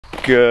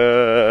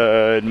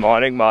Good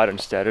morning, Modern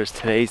Steaders.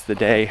 Today's the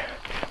day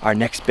our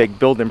next big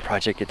building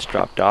project gets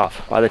dropped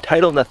off. By the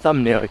title and the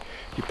thumbnail,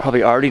 you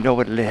probably already know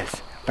what it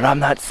is, but I'm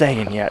not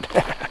saying yet.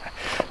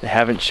 They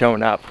haven't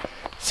shown up,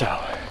 so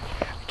I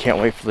can't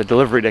wait for the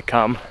delivery to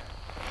come.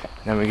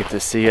 And then we get to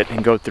see it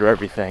and go through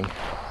everything.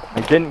 I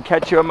didn't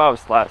catch you a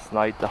mouse last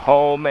night. The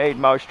homemade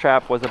mouse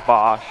trap was a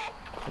Bosch,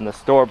 and the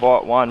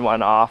store-bought one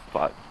went off,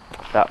 but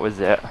that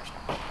was it.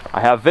 I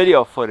have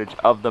video footage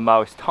of the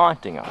mouse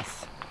taunting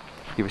us.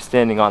 He was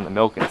standing on the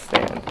milking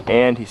stand,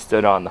 and he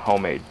stood on the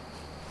homemade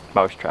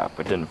mouse trap,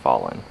 but didn't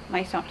fall in.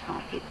 Mice don't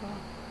taunt people.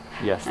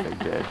 Yes, they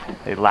did.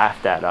 They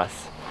laughed at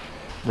us.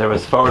 There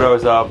was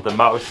photos of the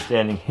mouse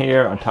standing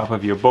here on top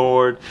of your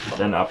board,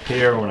 then up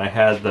here when I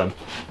had the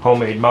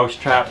homemade mouse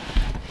trap.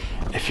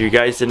 If you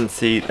guys didn't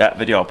see that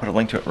video, I'll put a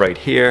link to it right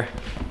here.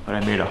 But I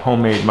made a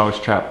homemade mouse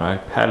trap and I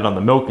had it on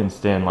the milking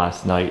stand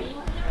last night.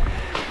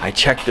 I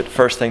checked it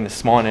first thing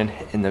this morning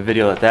in the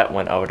video that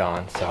went out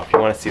on, so if you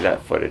want to see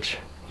that footage,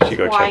 you should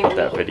go check out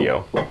that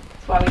video.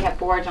 That's why we have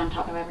boards on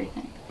top of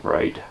everything.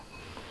 Right.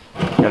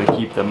 Gotta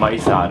keep the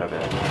mice out of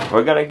it.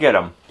 We're gonna get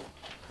them.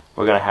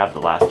 We're gonna have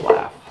the last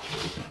laugh.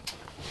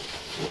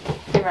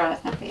 Figure out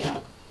it's not for you.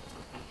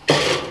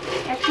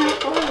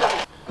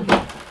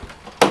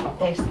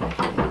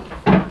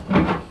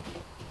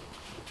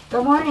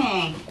 Good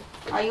morning.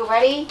 Are you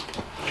ready?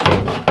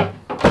 Are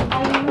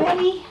you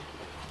ready?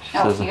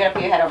 No, you gotta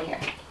put your head over here.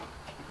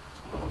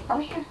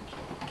 Over here.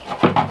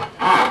 Over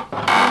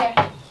here.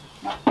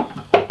 No.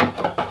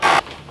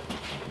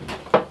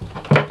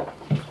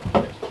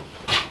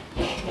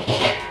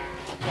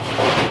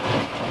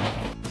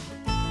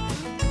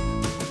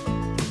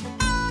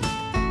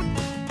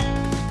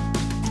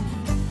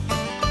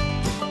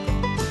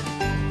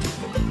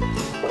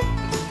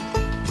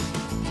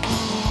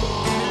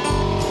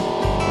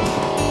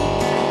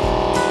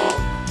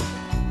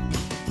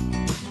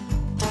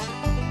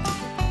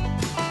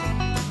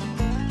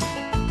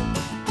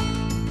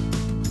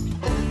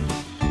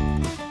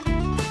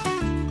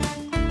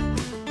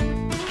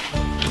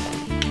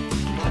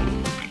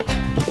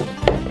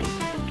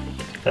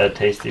 Had a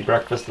tasty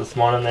breakfast this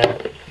morning there,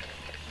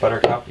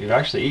 Buttercup. You've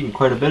actually eaten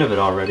quite a bit of it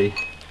already.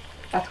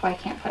 That's why I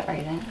can't put it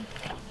right in.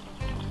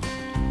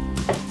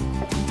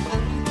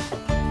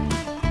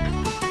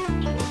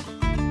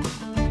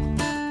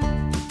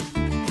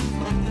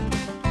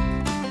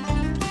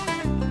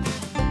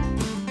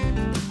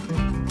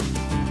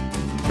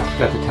 I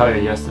forgot to tell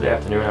you, yesterday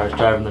afternoon I was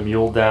driving the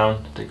mule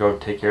down to go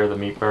take care of the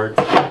meat birds,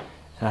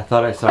 and I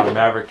thought I saw a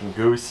Maverick and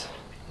Goose.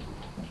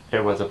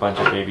 It was a bunch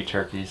of baby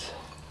turkeys.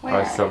 Where? I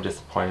was so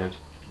disappointed.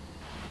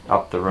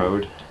 Up the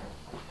road.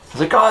 I was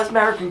like, oh, it's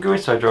American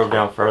Goose. So I drove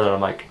down further and I'm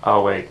like,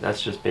 oh wait,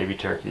 that's just baby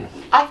turkeys.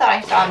 I thought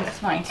I saw them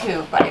this morning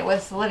too, but it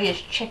was Olivia's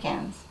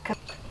chickens.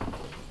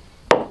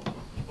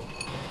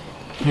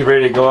 You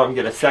ready to go out and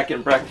get a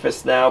second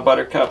breakfast now,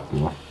 Buttercup?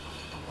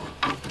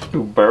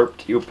 You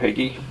burped, you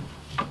piggy.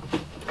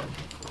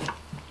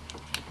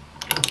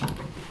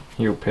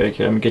 You pig.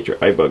 Here, let me get your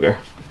eye booger.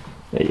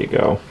 There you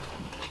go.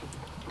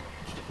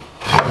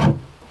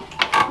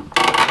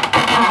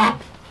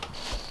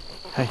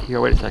 Hey,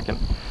 here, wait a second.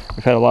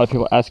 We've had a lot of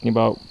people asking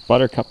about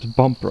Buttercup's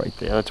bump right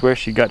there. That's where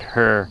she got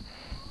her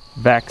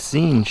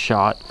vaccine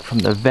shot from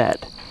the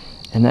vet.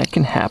 And that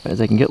can happen, is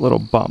they can get little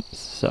bumps.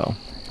 So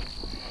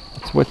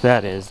that's what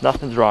that is.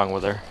 Nothing's wrong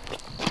with her.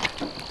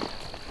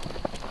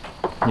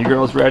 You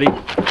girls ready?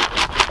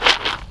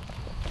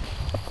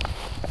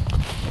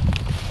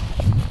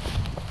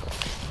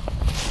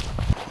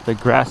 The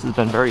grass has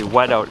been very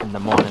wet out in the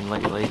morning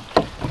lately.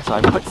 So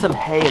I put some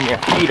hay in their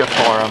feeder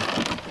for them.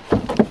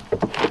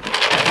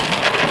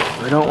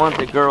 We don't want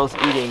the girls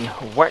eating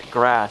wet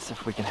grass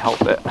if we can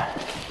help it.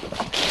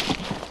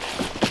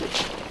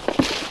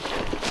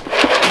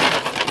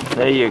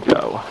 There you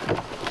go.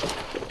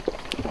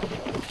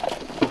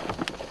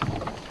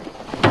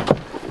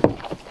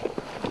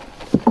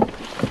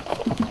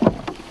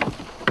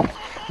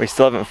 We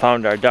still haven't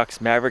found our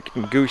ducks, Maverick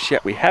and Goose,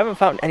 yet. We haven't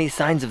found any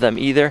signs of them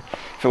either.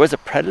 If it was a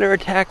predator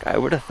attack, I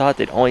would have thought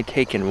they'd only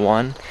taken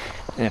one.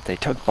 And if they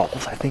took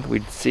both, I think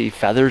we'd see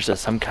feathers or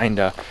some kind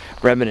of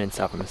remnants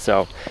of them.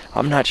 So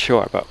I'm not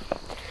sure, but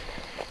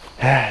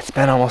it's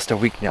been almost a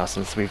week now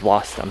since we've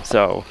lost them.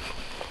 So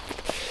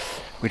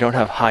we don't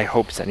have high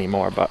hopes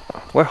anymore, but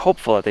we're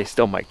hopeful that they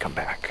still might come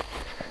back.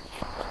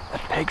 The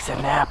pigs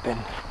are napping.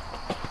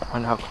 I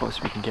wonder how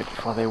close we can get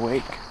before they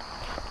wake.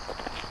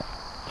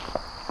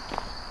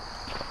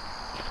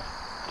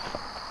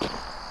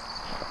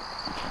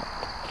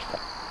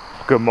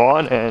 Good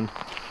morning.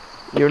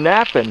 You're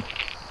napping.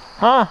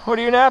 Huh? What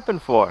are you napping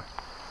for?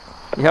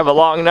 You have a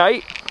long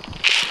night?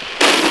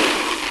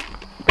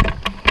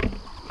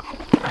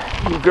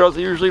 You girls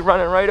are usually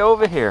running right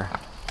over here.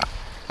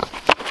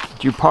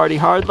 Did you party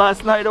hard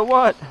last night or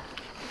what?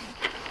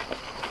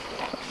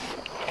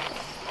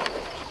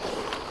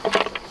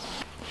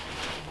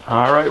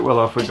 Alright,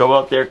 well if we go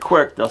out there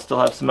quick, they'll still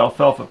have some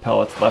alfalfa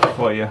pellets left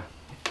for you.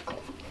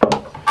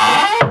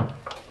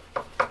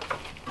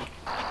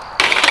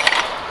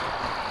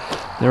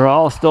 They're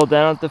all still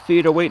down at the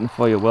feeder waiting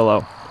for you,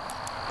 Willow.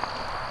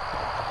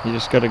 You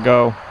just gotta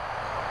go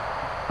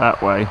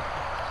that way.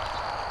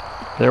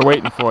 They're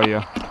waiting for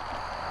you.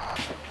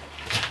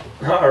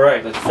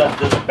 Alright, let's set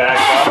this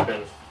back up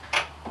and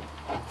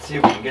see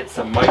if we can get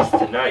some mice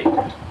tonight.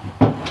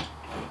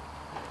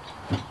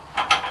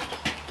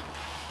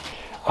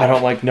 I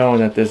don't like knowing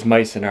that there's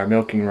mice in our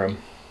milking room.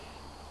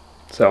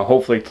 So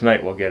hopefully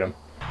tonight we'll get them.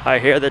 I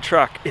hear the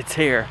truck. It's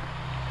here.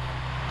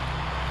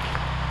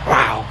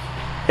 Wow.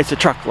 It's a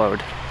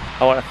truckload.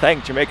 I want to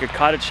thank Jamaica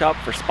Cottage Shop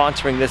for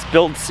sponsoring this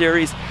build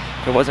series.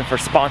 If it wasn't for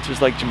sponsors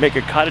like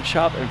Jamaica Cottage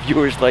Shop and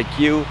viewers like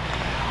you,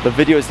 the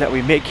videos that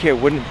we make here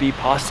wouldn't be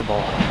possible.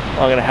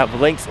 I'm going to have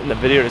links in the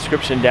video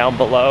description down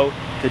below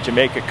to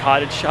Jamaica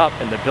Cottage Shop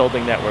and the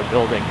building that we're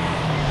building.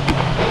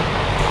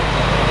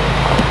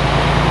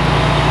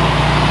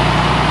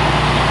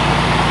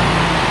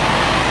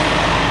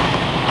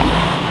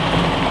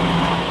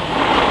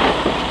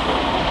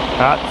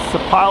 That's a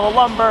pile of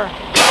lumber.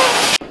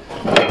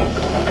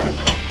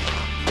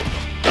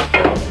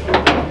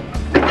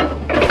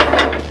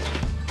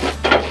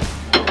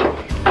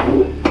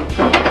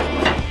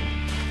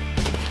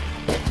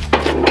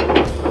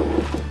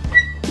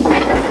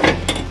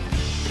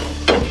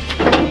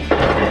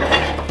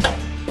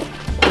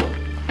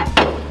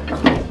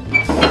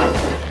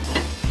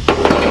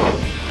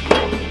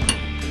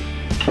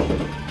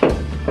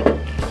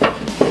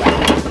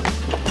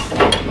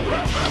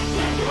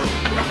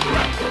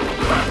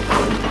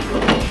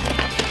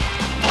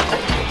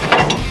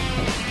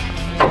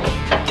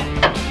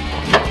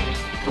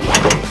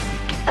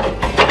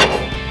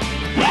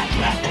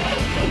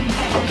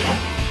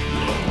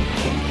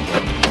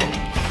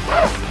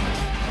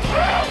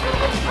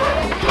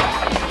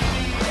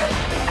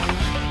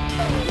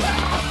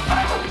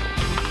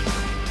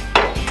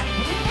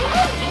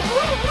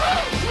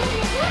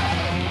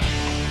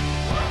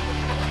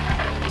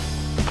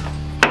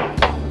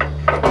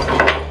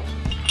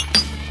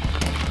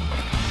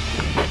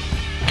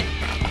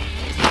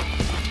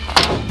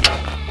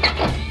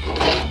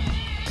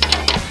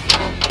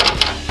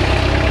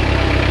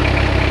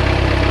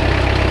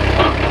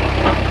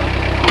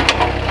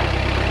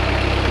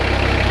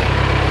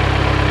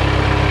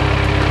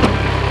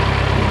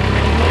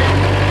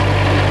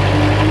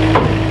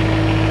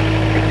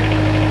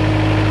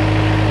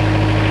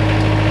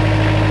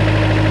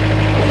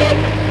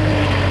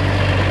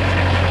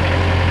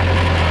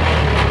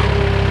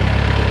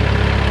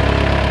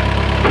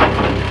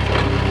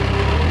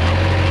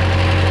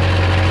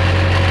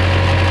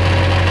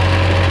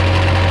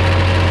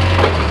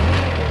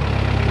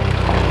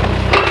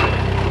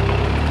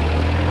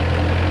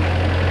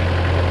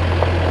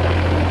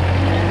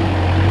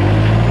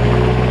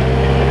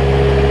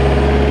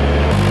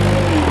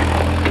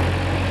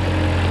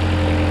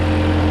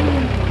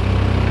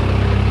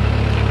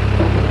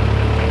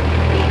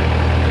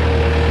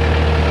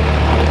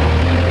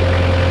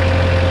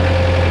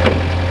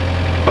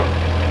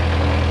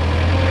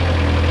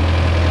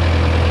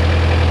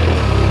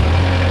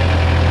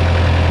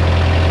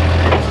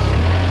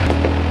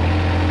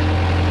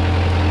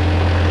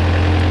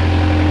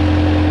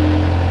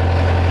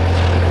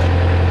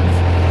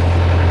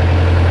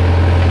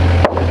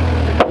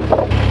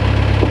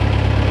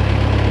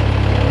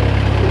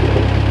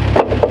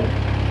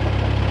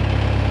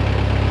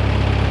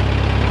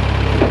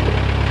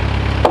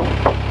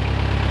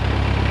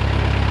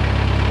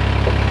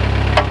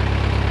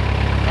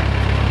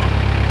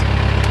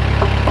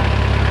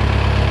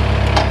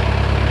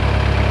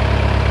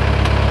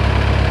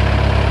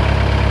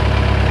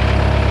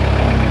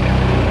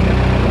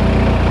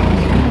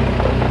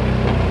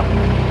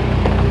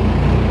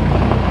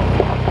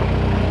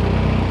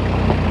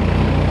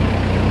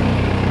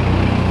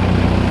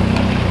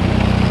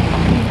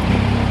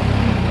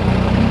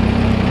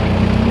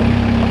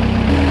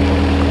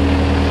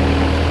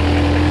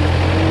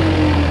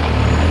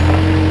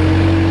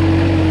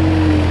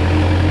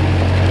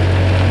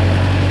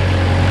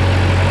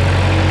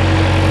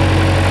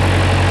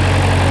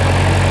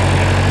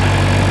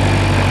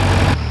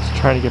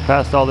 Trying to get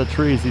past all the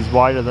trees. He's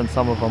wider than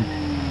some of them.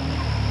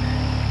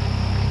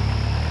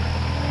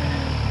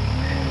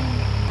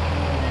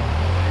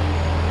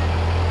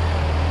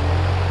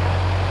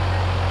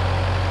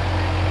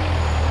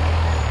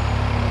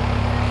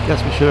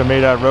 Guess we should have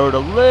made our road a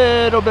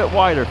little bit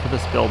wider for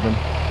this building.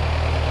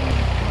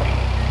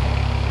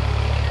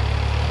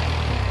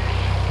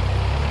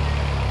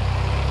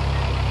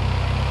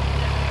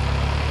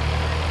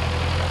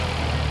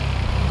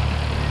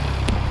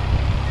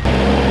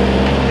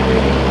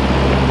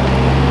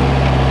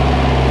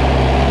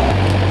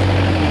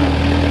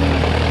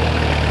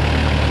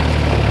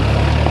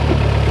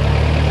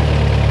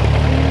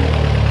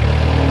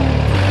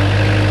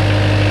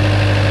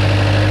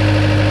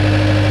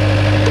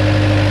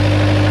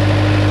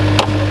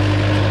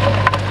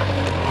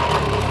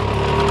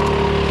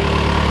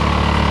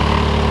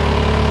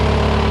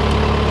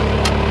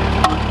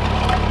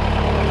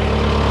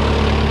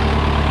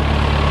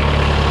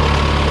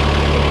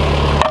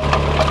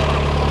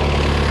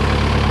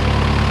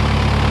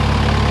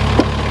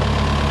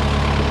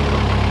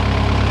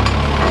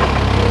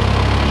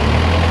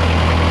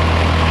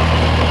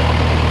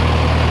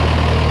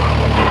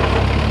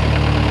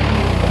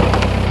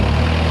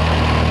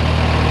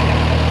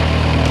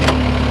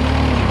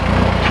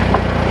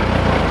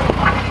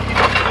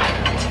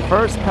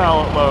 first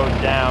pallet load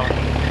down.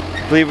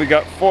 I believe we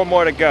got 4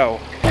 more to go.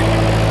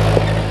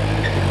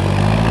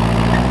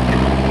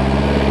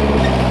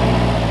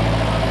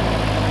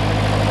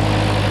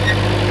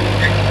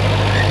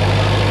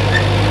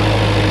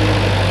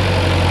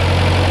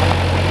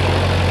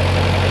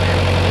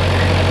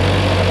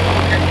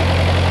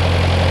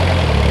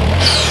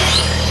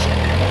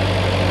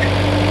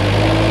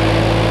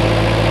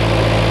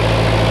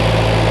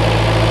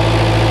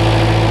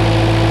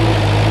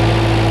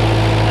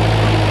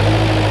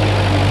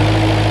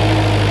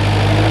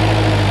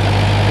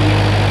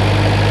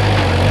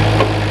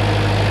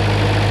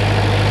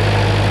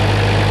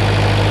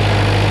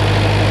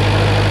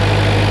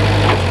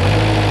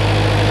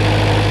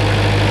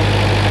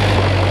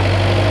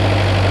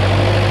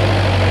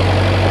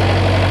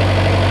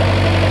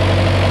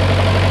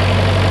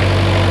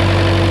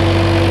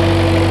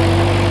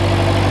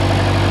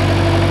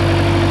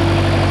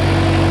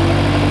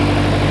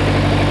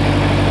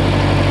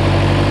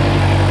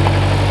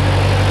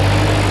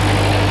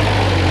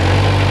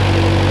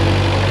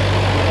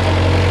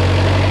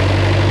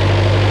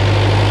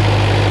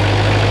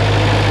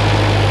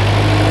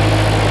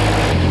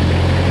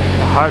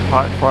 Hard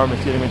part for him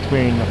is getting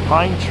between the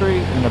pine tree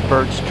and the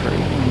birch tree.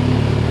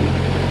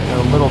 They're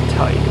a little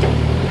tight.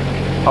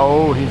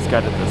 Oh, he's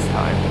got it this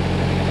time.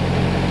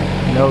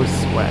 No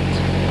sweat.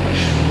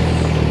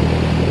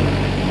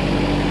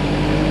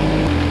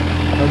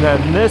 And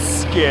then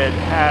this skid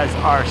has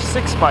our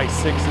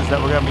 6x6s that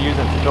we're going to be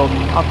using to build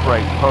the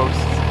upright posts.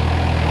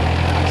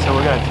 So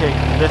we're going to take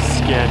this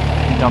skid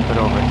and dump it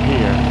over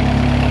here.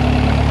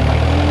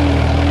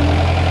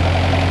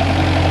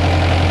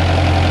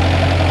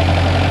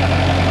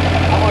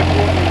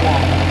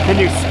 Can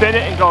you spin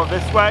it and go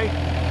this way?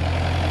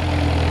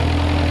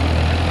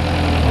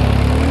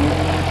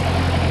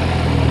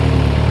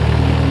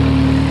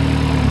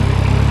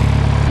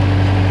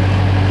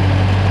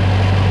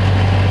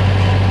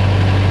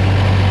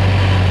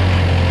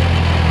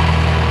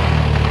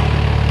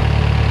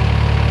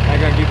 Am I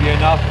gonna give you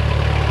enough?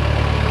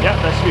 Yeah,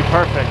 that should be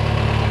perfect.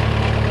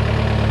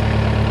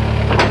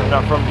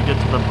 Enough room to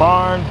get to the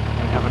barn,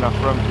 and have enough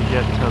room to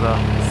get to the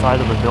side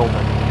of the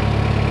building.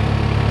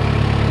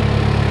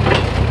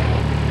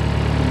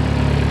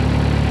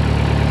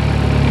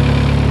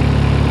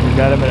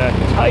 Got him in a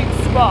tight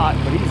spot,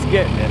 but he's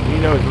getting it. He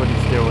knows what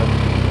he's doing.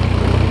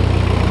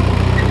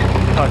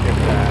 Look at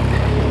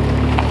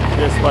that.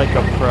 Just like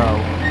a pro.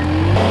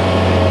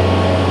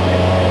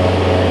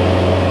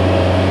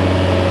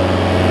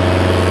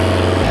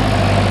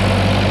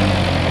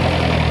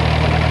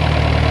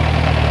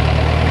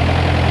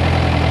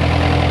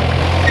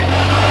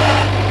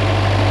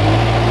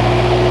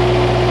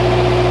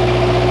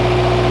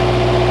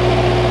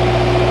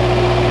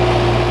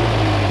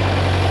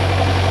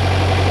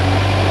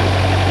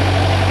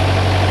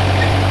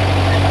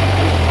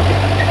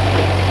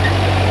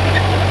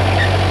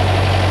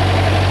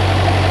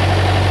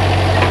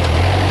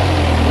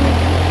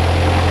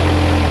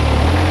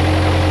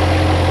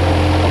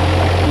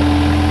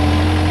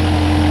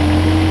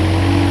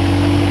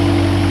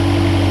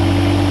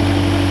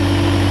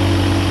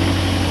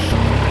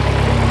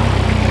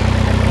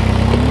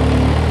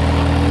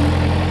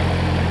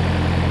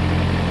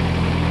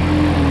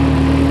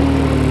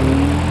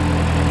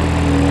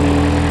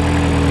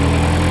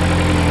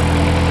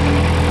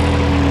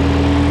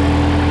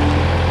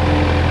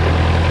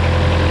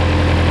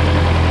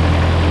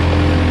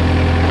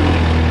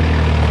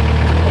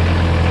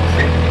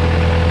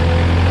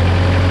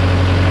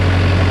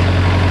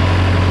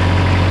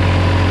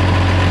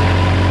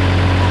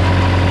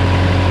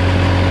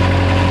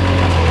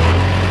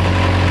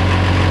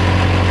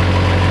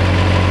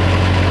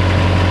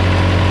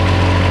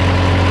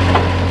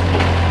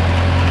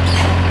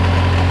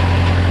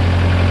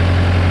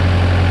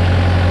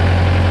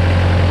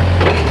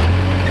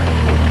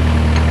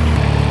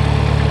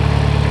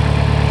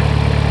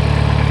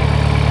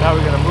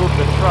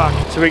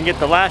 So we can get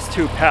the last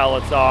 2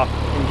 pallets off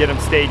and get them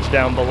staged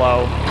down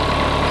below.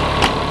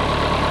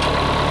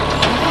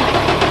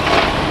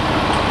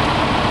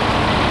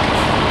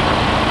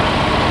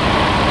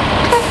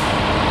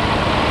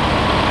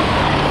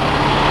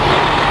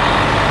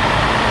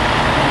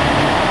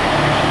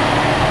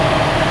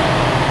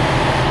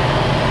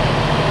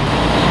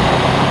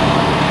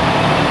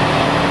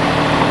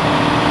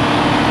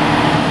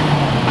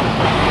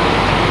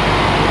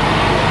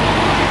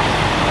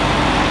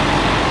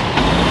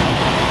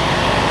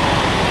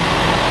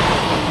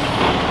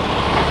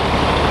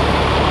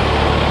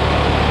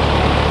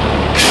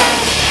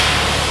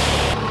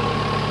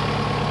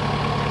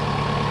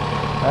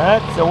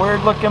 That's a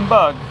weird looking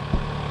bug.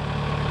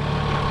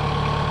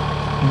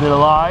 Is it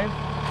alive?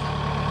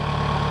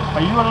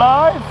 Are you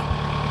alive?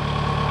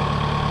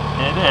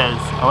 It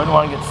is. I wouldn't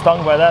want to get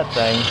stung by that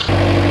thing.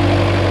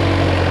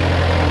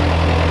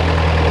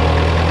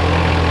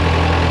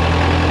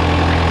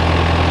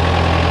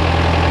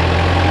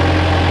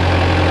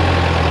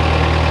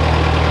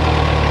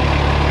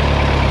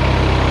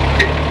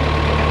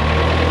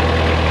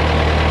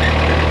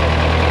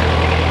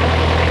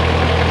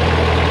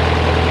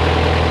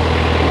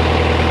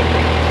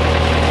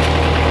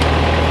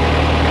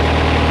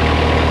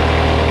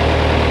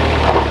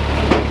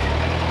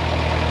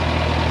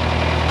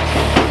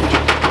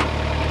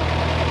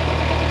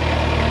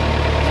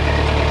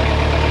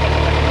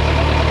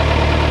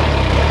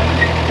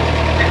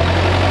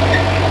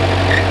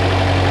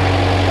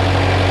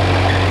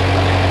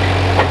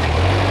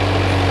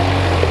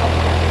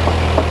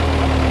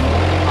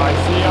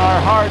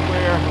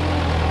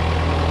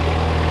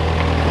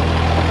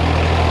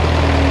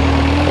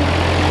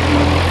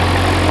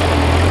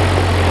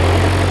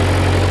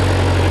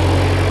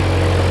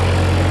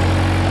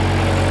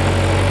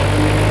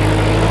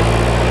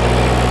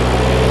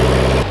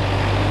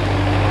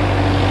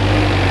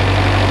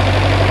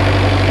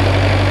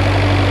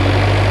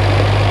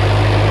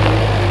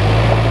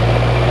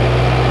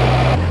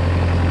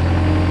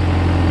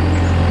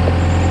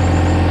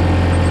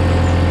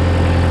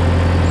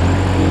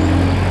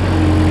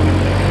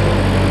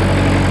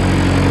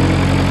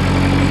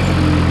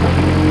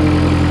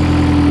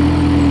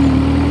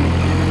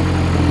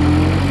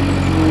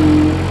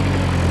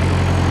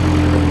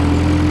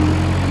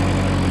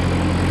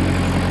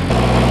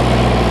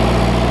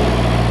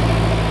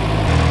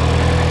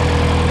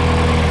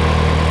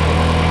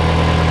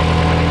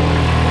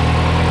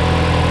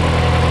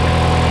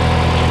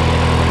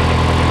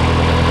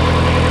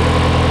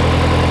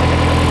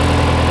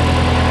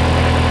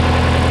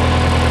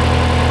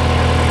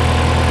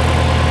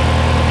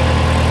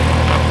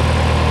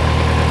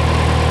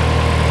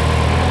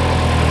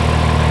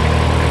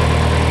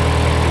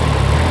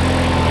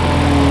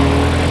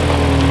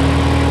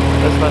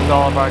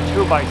 all of our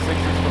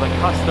 2x6s for the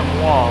custom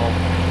wall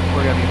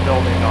we're going to be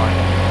building on.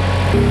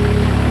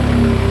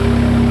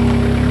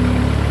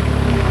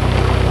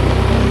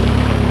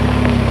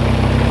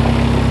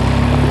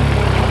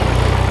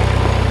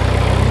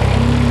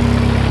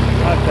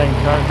 That thing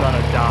turns on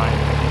a dime.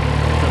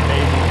 It's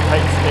amazing.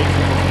 Tight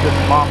spaces with this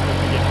mop that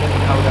we get in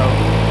and out of.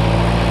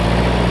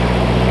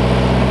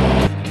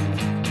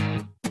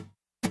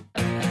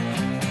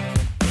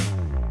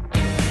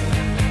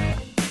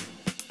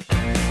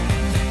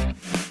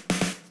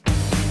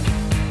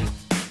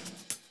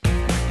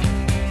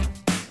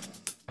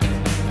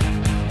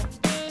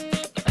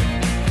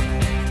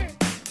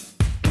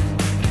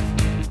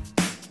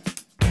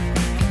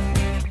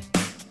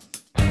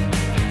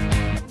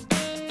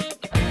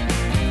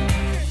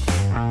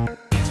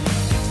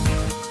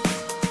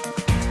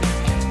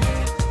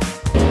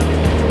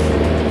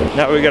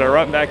 Now we gotta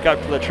run back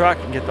up to the truck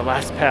and get the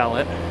last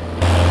pallet.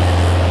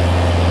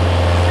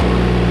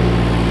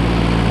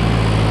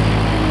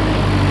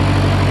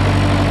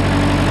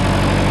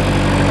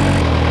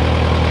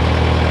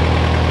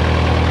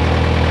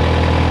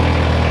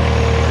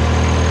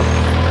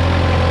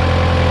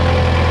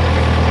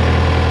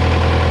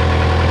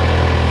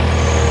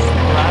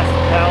 Last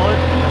pallet,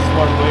 and this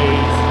one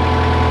weighs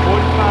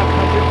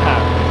 4,500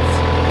 pounds.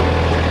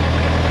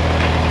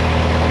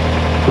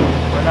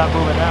 We're not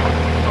moving that one.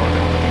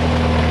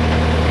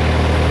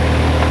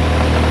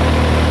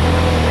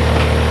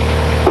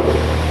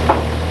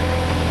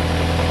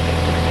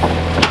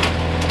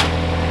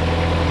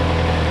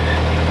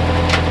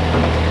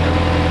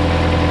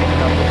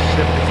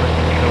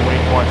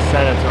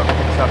 Set it so it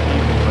picks up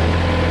evenly.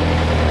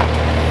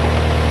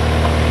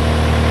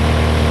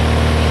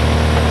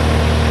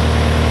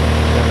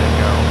 There we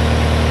go.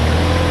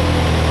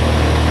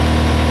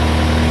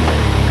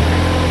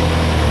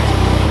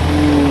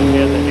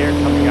 Here's the air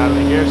coming out of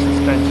the air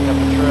suspension of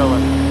the trailer.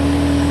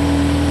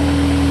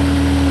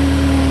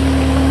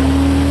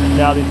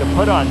 Now these are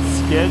put on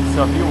skids,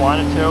 so if you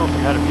wanted to, if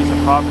you had a piece of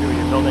property where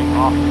you're building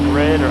off the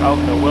grid or out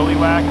in the willy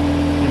whack,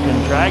 you can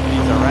drag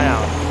these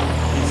around.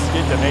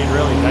 Skids are made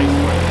really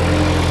nicely.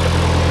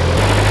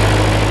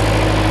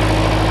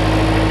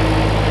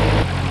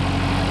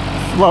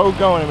 Slow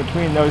going in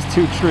between those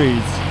two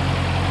trees.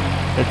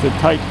 It's a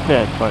tight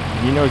fit, but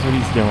he knows what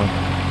he's doing.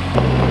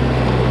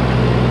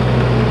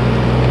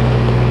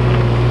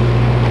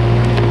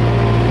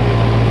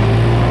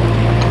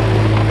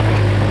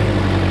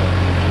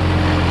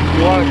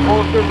 You want it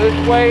closer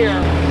this way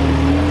or?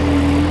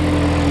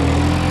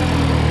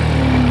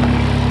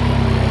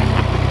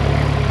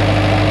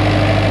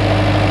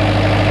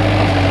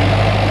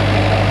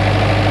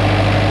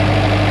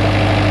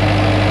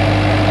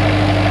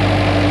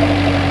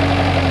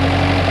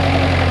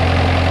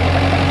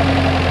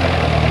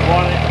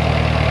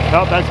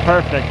 Nope, that's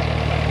perfect.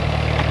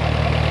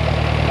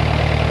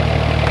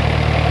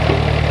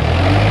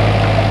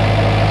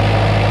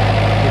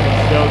 We can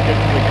still get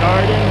to the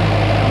garden,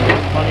 and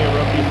there's plenty of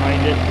room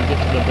behind it to get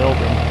to the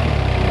building.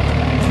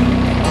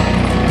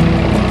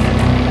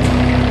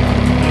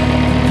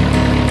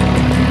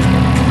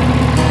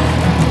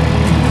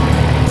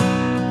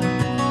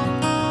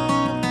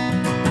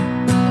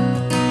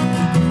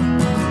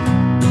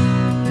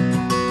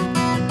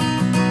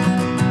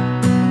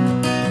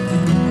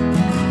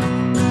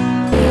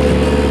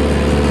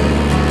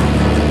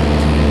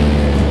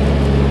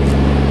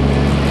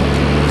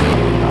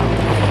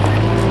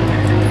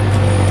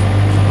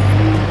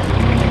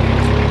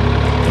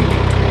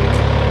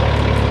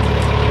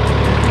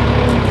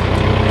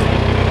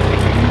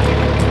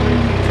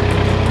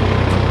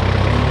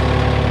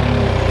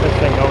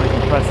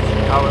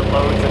 How it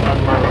loads and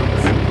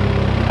unloads.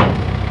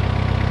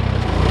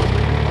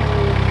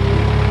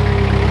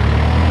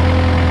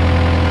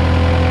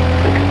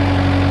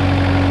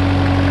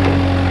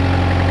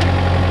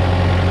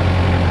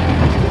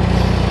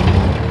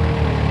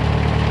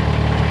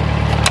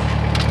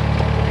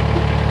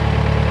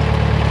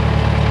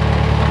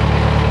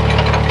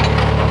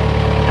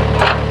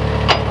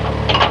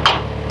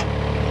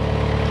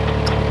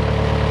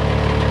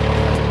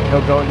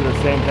 He'll go into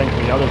the same thing for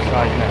the other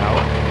side now.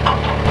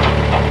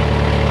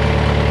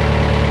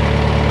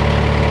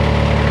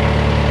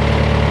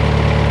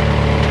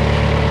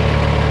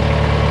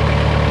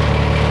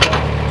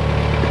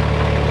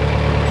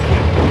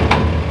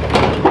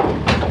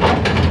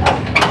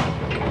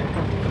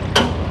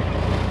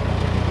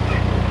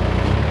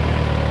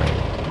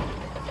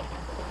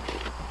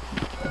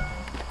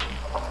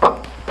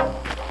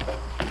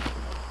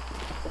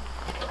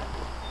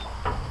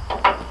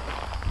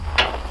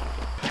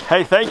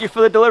 Hey, thank you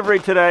for the delivery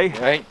today.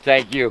 Right,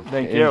 thank you.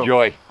 Thank you.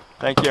 Enjoy.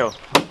 Thank you.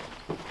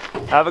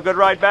 Have a good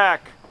ride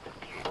back.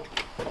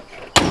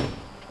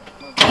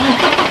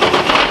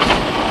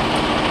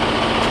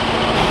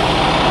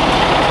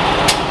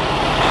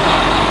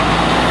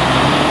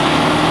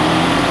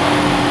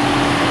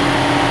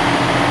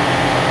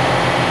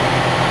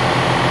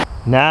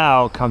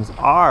 Now comes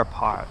our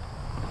part.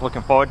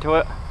 Looking forward to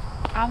it?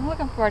 I'm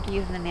looking forward to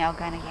using the nail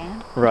gun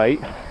again. Right.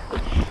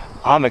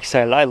 I'm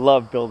excited. I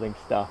love building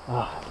stuff.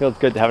 Oh, it feels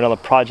good to have another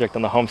project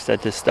on the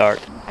homestead to start.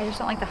 I just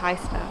don't like the high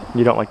stuff.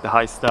 You don't like the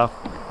high stuff?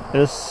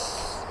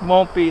 This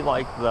won't be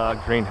like the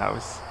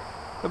greenhouse.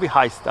 It'll be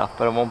high stuff,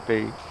 but it won't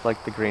be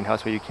like the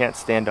greenhouse where you can't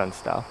stand on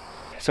stuff.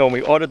 So when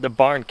we ordered the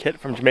barn kit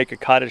from Jamaica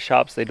Cottage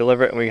Shops, they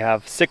deliver it and we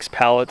have 6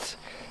 pallets.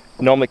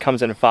 It normally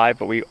comes in 5,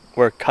 but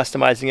we're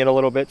customizing it a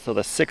little bit. So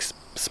the 6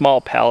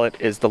 small pallet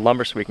is the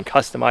lumber so we can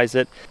customize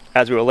it.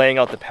 As we were laying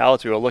out the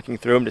pallets, we were looking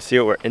through them to see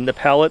what were in the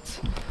pallets.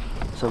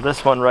 So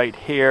this one right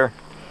here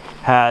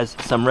has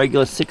some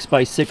regular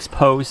 6x6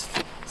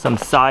 posts, some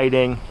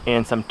siding,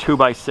 and some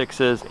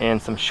 2x6s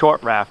and some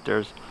short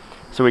rafters.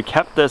 So we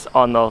kept this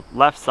on the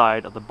left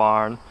side of the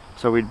barn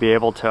so we'd be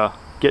able to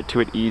get to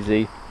it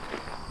easy.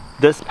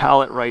 This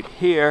pallet right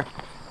here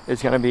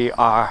is going to be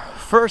our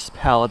first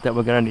pallet that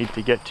we're going to need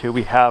to get to.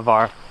 We have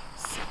our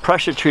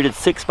pressure treated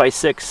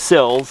 6x6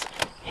 sills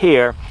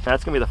here.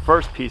 That's going to be the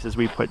first pieces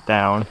we put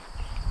down.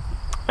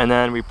 And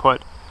then we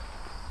put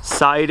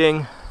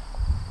siding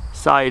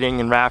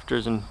and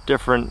rafters and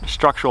different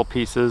structural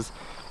pieces,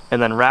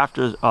 and then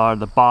rafters are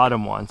the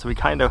bottom one. So we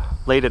kind of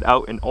laid it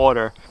out in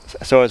order,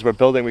 so as we're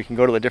building we can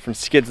go to the different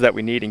skids that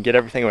we need and get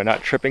everything. We're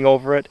not tripping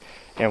over it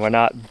and we're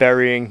not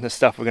burying the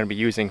stuff we're going to be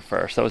using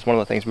first. That was one of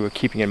the things we were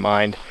keeping in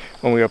mind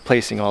when we were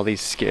placing all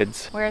these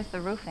skids. Where's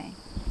the roofing?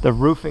 The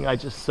roofing I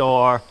just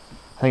saw,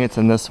 I think it's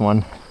in this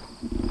one.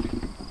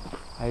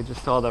 I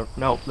just saw the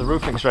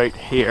roofing's right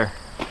here.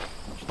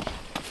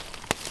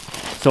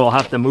 So I'll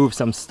have to move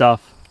some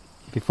stuff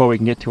before we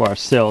can get to our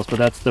sills, but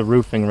that's the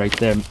roofing right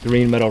there,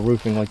 green metal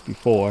roofing like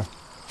before.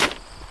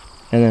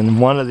 And then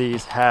one of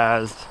these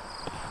has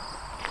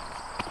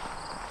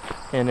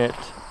in it,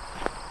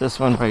 this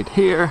one right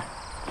here,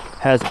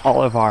 has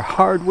all of our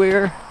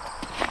hardware.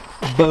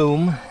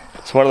 Boom.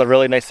 So one of the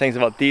really nice things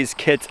about these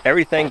kits,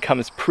 everything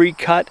comes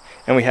pre-cut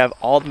and we have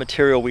all the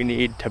material we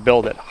need to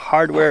build it.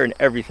 Hardware and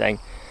everything.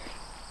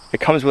 It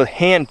comes with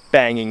hand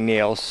banging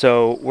nails,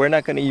 so we're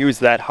not going to use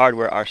that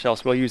hardware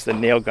ourselves. We'll use the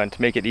nail gun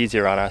to make it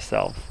easier on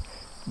ourselves.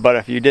 But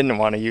if you didn't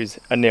want to use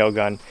a nail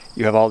gun,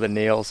 you have all the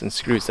nails and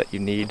screws that you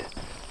need.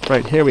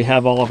 Right here we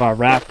have all of our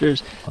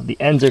rafters. The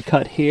ends are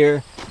cut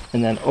here,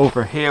 and then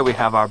over here we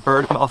have our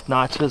bird mouth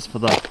notches for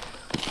the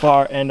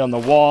far end on the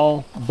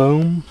wall.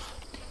 Boom.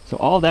 So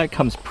all that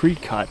comes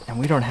pre-cut and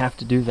we don't have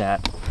to do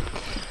that,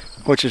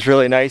 which is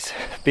really nice.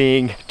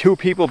 Being 2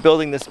 people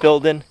building this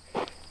building,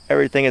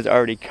 everything is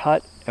already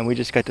cut and we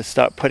just got to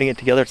start putting it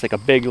together. It's like a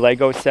big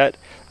Lego set.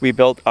 We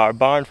built our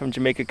barn from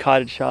Jamaica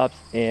Cottage Shops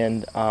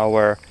and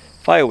our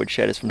firewood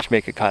shed is from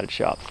Jamaica Cottage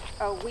Shops.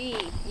 Oh,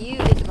 you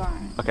did the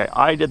barn. Okay,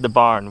 I did the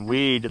barn,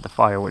 we did the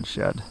firewood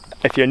shed.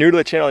 If you're new to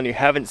the channel and you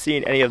haven't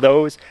seen any of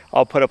those,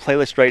 I'll put a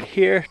playlist right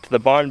here to the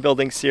barn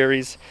building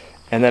series,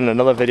 and then in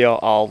another video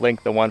I'll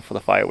link the one for the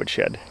firewood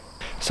shed.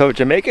 So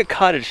Jamaica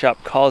Cottage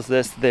Shop calls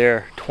this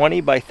their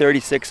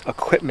 20x36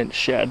 equipment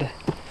shed.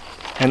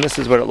 And this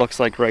is what it looks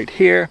like right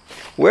here.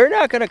 We're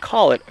not going to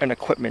call it an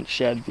equipment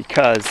shed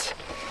because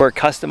we're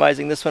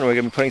customizing this one. We're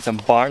going to be putting some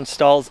barn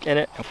stalls in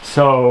it.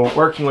 So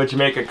working with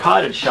Jamaica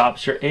Cottage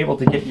Shops, you're able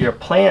to get your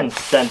plans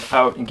sent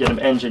out and get them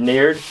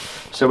engineered.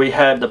 So we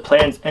had the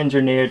plans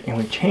engineered and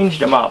we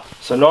changed them up.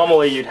 So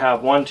normally you'd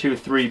have 1, 2,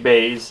 3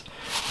 bays.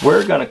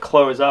 We're going to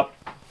close up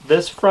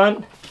this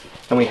front,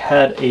 and we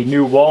had a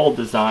new wall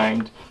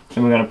designed,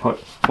 and we're going to put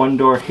 1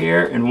 door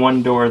here and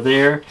 1 door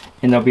there,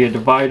 and there'll be a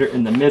divider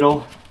in the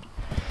middle.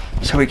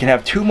 So we can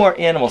have 2 more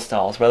animal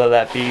stalls, whether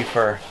that be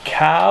for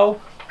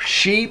cow,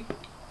 sheep.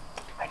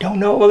 I don't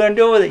know what we're going to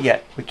do with it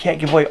yet. We can't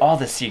give away all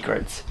the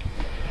secrets.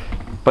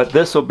 But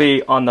this will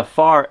be on the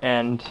far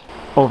end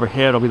over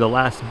here. It'll be the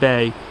last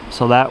bay,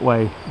 so that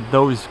way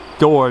those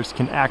doors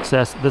can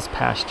access this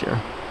pasture.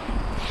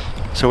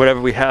 So whatever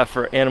we have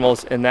for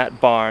animals in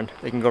that barn,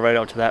 they can go right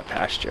out to that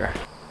pasture.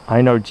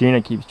 I know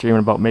Gina keeps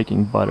dreaming about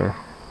making butter.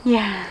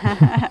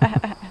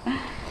 Yeah.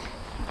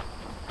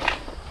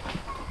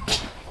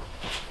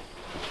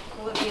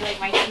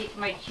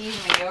 My cheese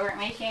and my yogurt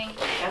making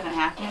doesn't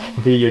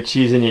happen. Be your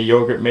cheese and your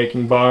yogurt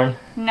making barn?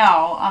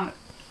 No,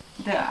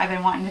 I've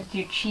been wanting to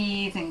do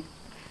cheese and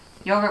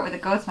yogurt with the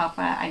goat's milk,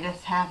 but I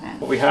just haven't.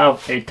 We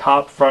have a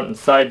top, front, and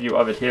side view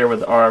of it here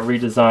with our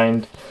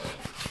redesigned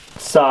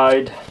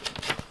side.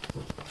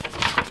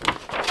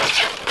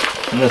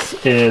 And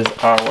this is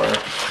our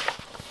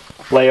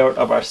layout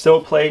of our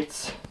sill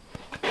plates,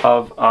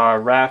 of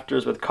our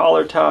rafters with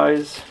collar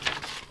ties.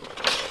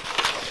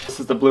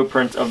 This is the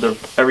blueprints of the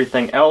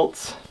everything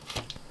else.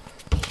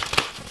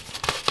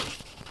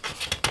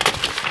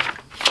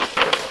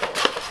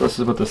 So this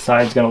is what the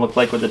side's going to look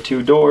like with the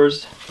 2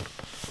 doors.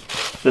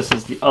 This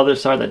is the other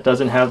side that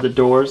doesn't have the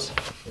doors.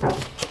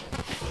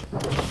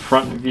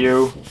 Front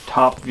view,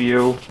 top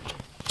view,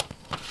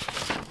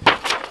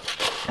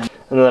 and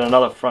then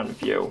another front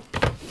view.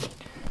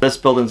 This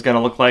building's going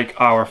to look like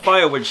our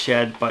firewood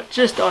shed, but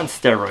just on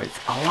steroids,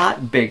 a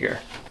lot bigger.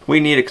 We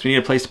need it because we need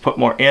a place to put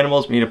more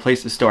animals, we need a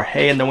place to store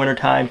hay in the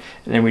wintertime,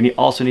 and then we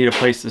also need a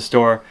place to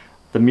store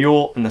the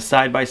mule and the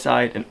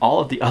side-by-side and all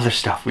of the other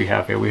stuff we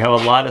have here. We have a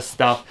lot of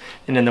stuff,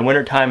 and in the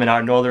wintertime in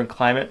our northern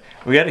climate,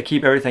 we got to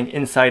keep everything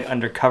inside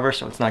under cover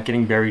so it's not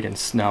getting buried in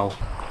snow.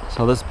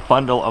 So this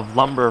bundle of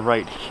lumber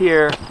right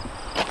here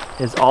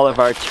is all of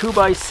our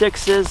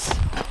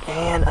 2x6s,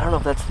 and I don't know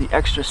if that's the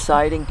extra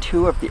siding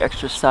too, or if the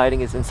extra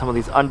siding is in some of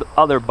these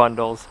other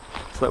bundles,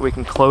 so that we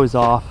can close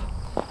off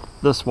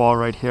this wall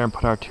right here and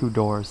put our 2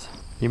 doors.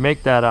 You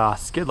make that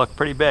skid look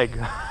pretty big.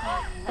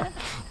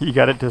 You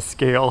got it to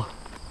scale.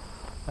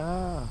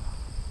 Ah.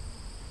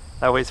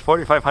 That weighs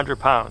 4,500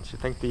 pounds. You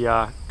think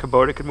the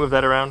Kubota could move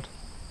that around?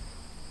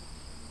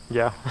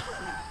 Yeah.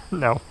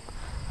 No.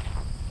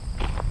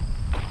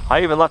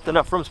 I even left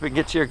enough room so we can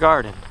get to your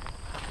garden.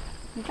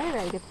 You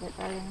better get to your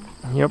garden.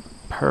 Yep,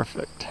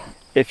 perfect.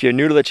 If you're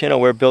new to the channel,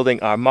 we're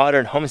building our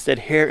modern homestead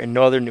here in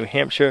northern New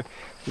Hampshire.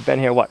 We've been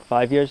here, what,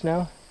 5 years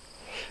now?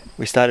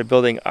 We started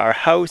building our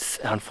house.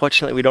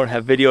 Unfortunately, we don't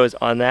have videos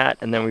on that.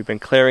 And then we've been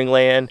clearing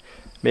land,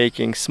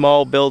 making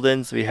small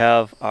buildings. We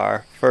have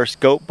our first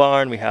goat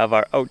barn. We have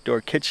our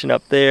outdoor kitchen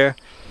up there.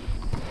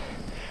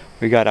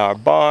 We got our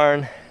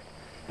barn,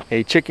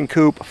 a chicken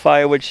coop, a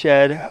firewood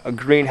shed, a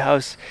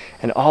greenhouse,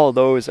 and all of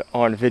those are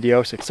on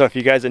video. So if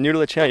you guys are new to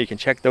the channel, you can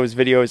check those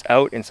videos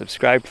out and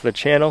subscribe to the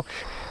channel.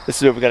 This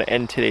is where we're gonna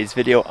end today's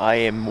video. I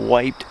am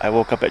wiped. I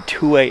woke up at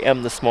 2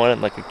 a.m. this morning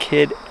like a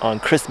kid on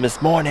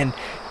Christmas morning.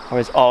 I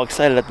was all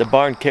excited that the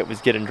barn kit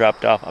was getting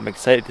dropped off. I'm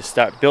excited to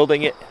start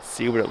building it,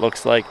 see what it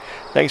looks like.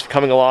 Thanks for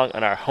coming along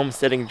on our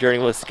homesteading journey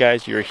with us,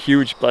 guys. You're a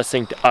huge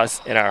blessing to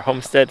us in our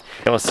homestead.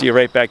 And we'll see you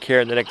right back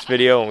here in the next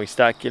video when we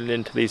start getting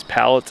into these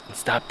pallets and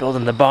start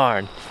building the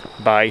barn.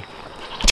 Bye.